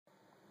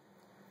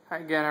Hi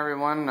again,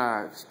 everyone.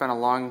 Spent a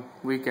long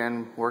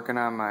weekend working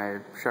on my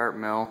sharp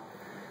mill.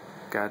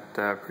 Got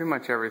pretty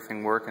much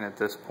everything working at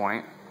this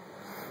point.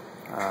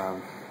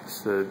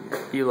 The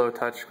ELO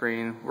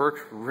touchscreen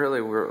works really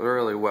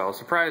well,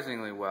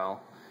 surprisingly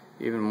well,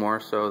 even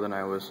more so than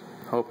I was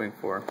hoping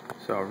for.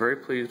 So very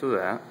pleased with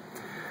that.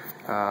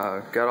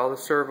 Got all the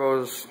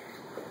servos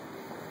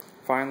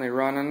finally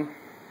running.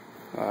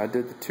 I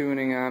did the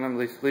tuning on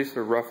them, at least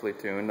they're roughly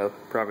tuned. I'll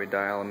probably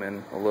dial them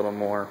in a little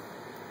more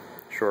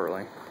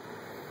shortly.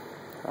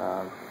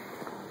 So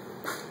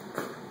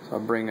I'll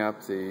bring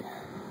up the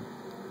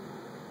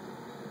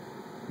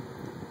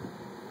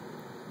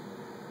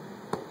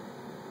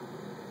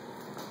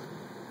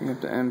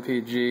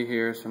MPG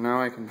here, so now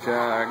I can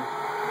jog.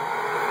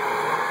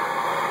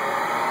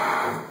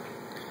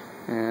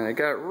 And I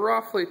got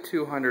roughly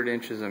 200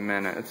 inches a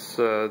minute. It's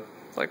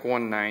like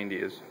 190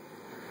 is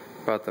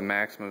about the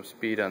maximum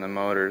speed on the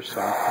motors.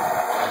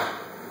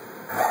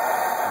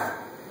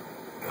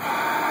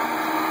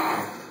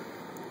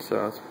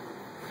 So it's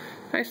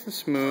nice and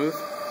smooth.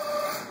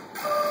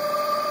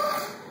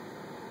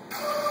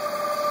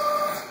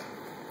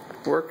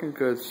 Working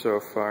good so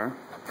far.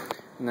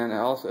 And then it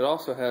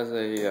also has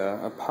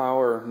a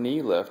power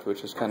knee lift,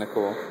 which is kind of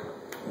cool.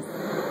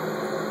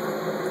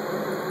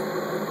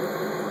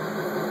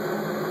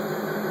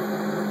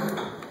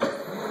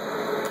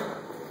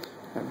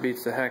 That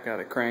beats the heck out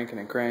of cranking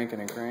and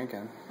cranking and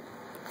cranking.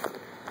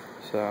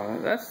 So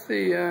that's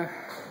the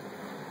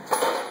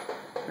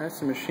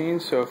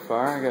machine so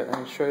far. I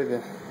can show you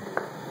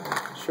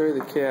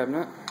the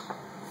cabinet.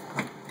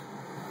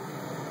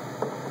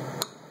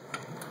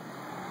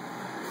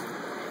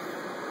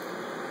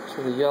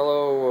 So the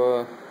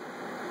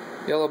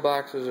yellow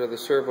boxes are the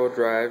servo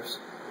drives.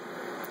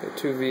 The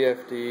 2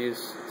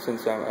 VFDs.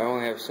 Since I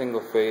only have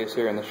single phase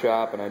here in the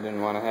shop and I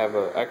didn't want to have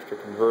an extra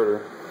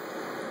converter,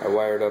 I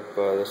wired up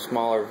the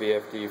smaller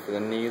VFD for the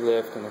knee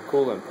lift and the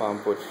coolant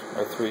pump, which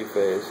are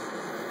 3-phase.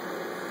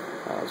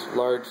 It's a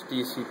large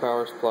DC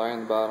power supply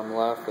in the bottom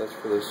left. That's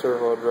for the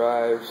servo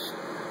drives.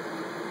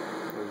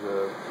 There's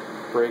a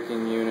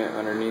braking unit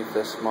underneath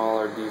the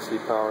smaller DC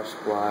power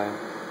supply.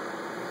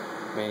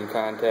 Main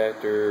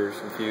contactors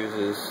and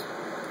fuses.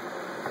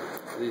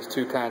 These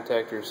two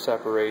contactors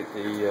separate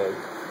the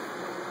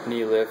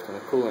knee lift and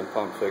the coolant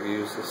pump, so I can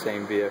use the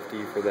same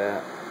VFD for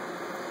that.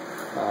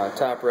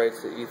 Top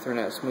right's the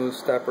Ethernet smooth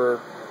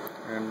stepper,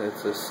 and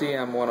it's a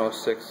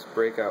CM106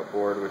 breakout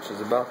board, which is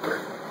about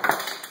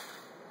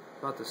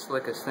the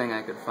slickest thing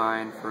I could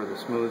find for the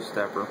smooth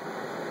stepper.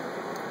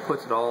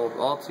 Puts it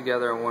all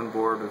together on one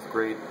board with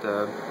great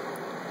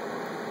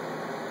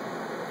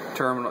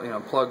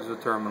terminal, plugs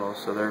with terminals,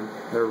 so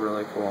they're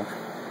really cool.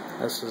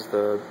 This is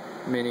the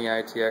mini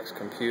ITX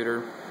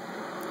computer.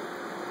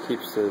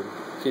 Keeps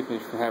me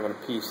from having a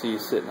PC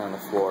sitting on the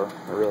floor.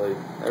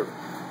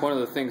 One of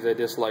the things I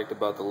disliked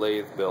about the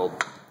lathe build,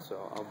 so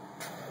I'll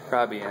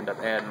probably end up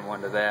adding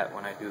one to that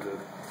when I do the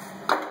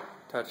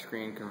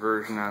touchscreen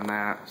conversion on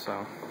that.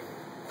 So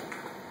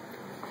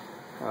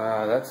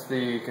that's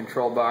the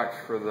control box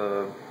for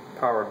the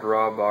power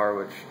drawbar,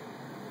 which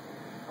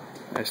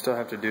I still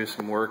have to do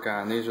some work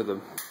on. These are the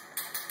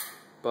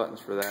buttons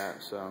for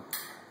that. So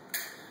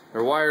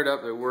they're wired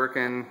up, they're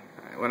working.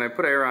 When I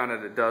put air on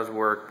it, it does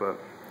work, but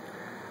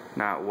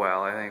not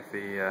well. I think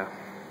the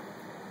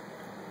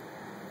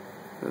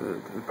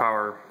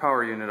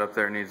power unit up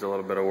there needs a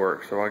little bit of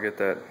work, so I'll get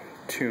that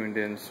tuned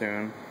in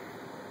soon.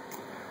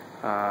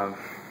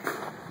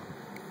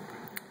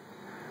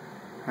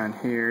 And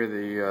here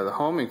the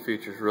homing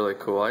feature is really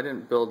cool. I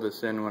didn't build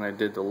this in when I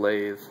did the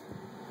lathe,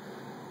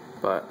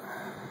 but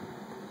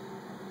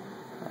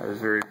I was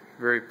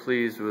very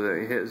pleased with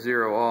it. You hit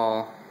 0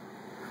 all,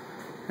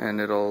 and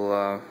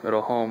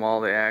it'll home all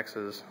the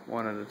axes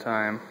one at a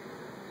time.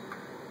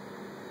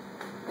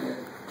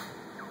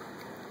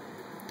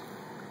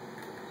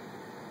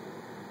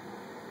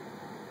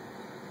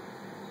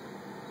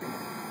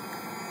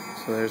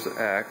 So there's the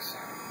axe.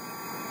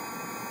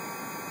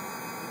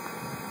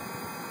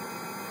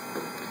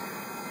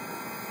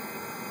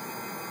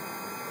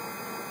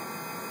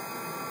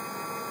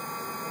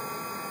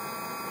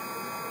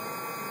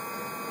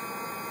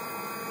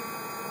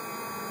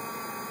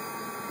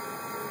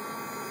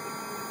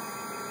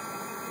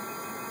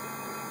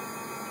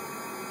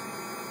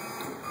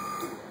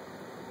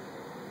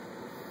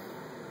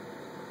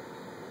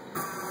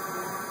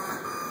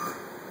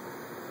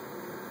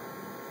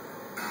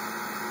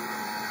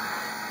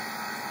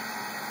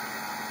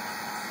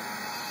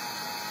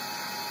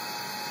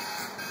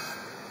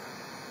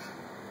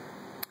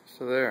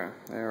 So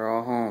they're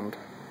all homed.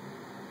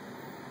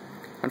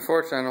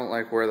 Unfortunately, I don't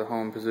like where the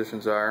home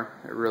positions are.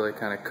 It really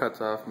kind of cuts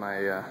off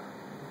my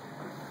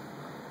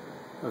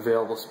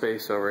available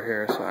space over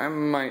here. So I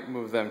might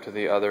move them to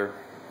the other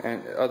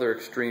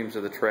extremes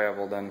of the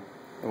travel. Then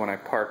when I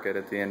park it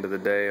at the end of the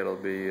day, it'll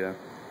be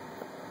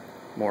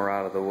more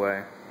out of the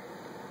way.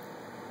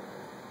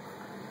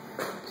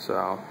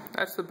 So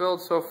that's the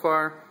build so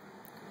far.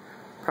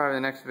 Probably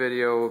the next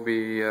video will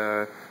be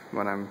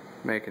when I'm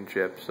making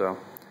chips. So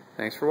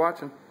thanks for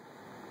watching.